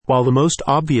While the most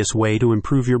obvious way to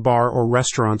improve your bar or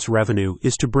restaurant's revenue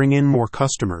is to bring in more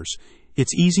customers,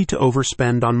 it's easy to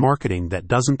overspend on marketing that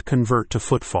doesn't convert to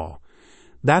footfall.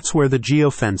 That's where the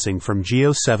geofencing from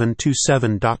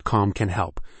Geo727.com can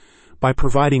help, by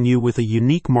providing you with a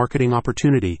unique marketing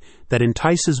opportunity that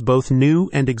entices both new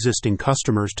and existing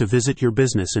customers to visit your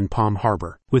business in Palm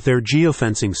Harbor. With their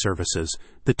geofencing services,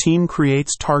 the team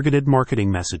creates targeted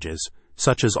marketing messages,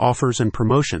 such as offers and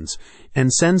promotions,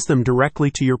 and sends them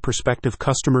directly to your prospective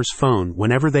customer's phone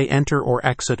whenever they enter or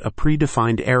exit a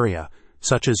predefined area,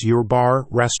 such as your bar,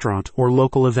 restaurant, or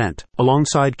local event,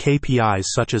 alongside KPIs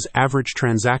such as average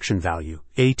transaction value,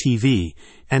 ATV,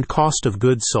 and cost of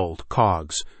goods sold,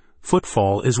 COGS.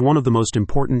 Footfall is one of the most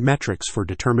important metrics for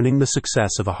determining the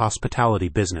success of a hospitality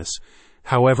business.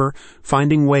 However,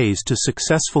 finding ways to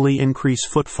successfully increase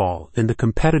footfall in the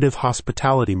competitive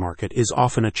hospitality market is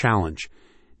often a challenge.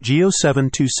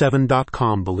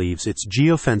 Geo727.com believes its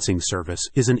geofencing service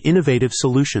is an innovative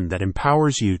solution that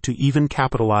empowers you to even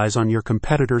capitalize on your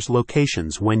competitors'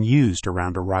 locations when used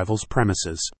around a rival's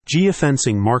premises.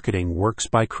 Geofencing marketing works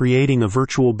by creating a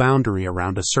virtual boundary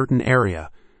around a certain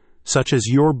area, such as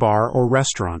your bar or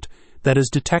restaurant, that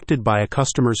is detected by a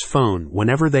customer's phone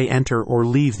whenever they enter or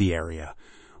leave the area.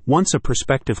 Once a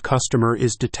prospective customer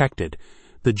is detected,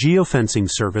 the geofencing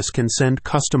service can send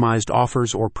customized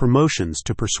offers or promotions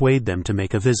to persuade them to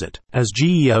make a visit. As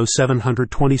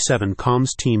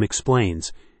Geo727.com's team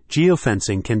explains,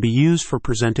 geofencing can be used for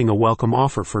presenting a welcome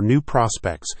offer for new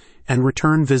prospects and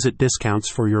return visit discounts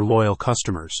for your loyal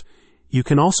customers. You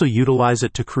can also utilize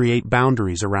it to create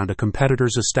boundaries around a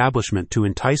competitor's establishment to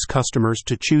entice customers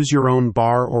to choose your own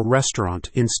bar or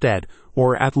restaurant instead,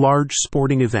 or at large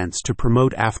sporting events to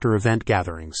promote after-event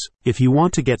gatherings. If you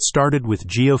want to get started with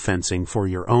geofencing for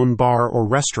your own bar or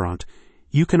restaurant,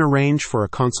 you can arrange for a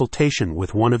consultation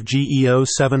with one of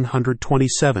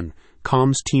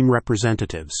Geo727.com's team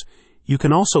representatives. You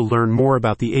can also learn more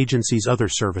about the agency's other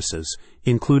services,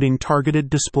 including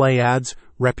targeted display ads,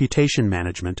 reputation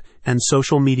management, and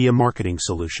social media marketing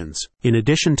solutions. In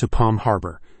addition to Palm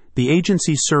Harbor, the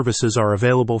agency's services are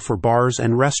available for bars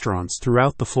and restaurants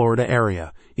throughout the Florida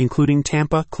area, including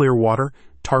Tampa, Clearwater,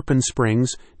 Tarpon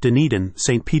Springs, Dunedin,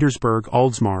 St. Petersburg,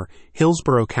 Oldsmar,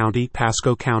 Hillsborough County,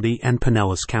 Pasco County, and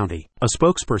Pinellas County. A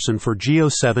spokesperson for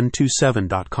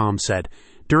Geo727.com said,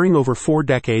 "During over 4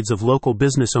 decades of local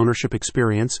business ownership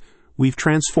experience, we've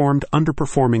transformed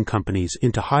underperforming companies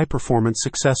into high-performance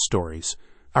success stories.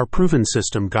 Our proven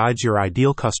system guides your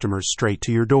ideal customers straight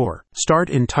to your door. Start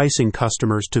enticing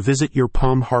customers to visit your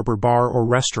Palm Harbor bar or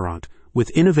restaurant with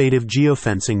innovative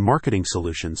geofencing marketing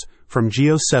solutions from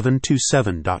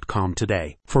Geo727.com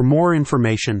today. For more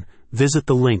information, visit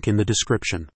the link in the description."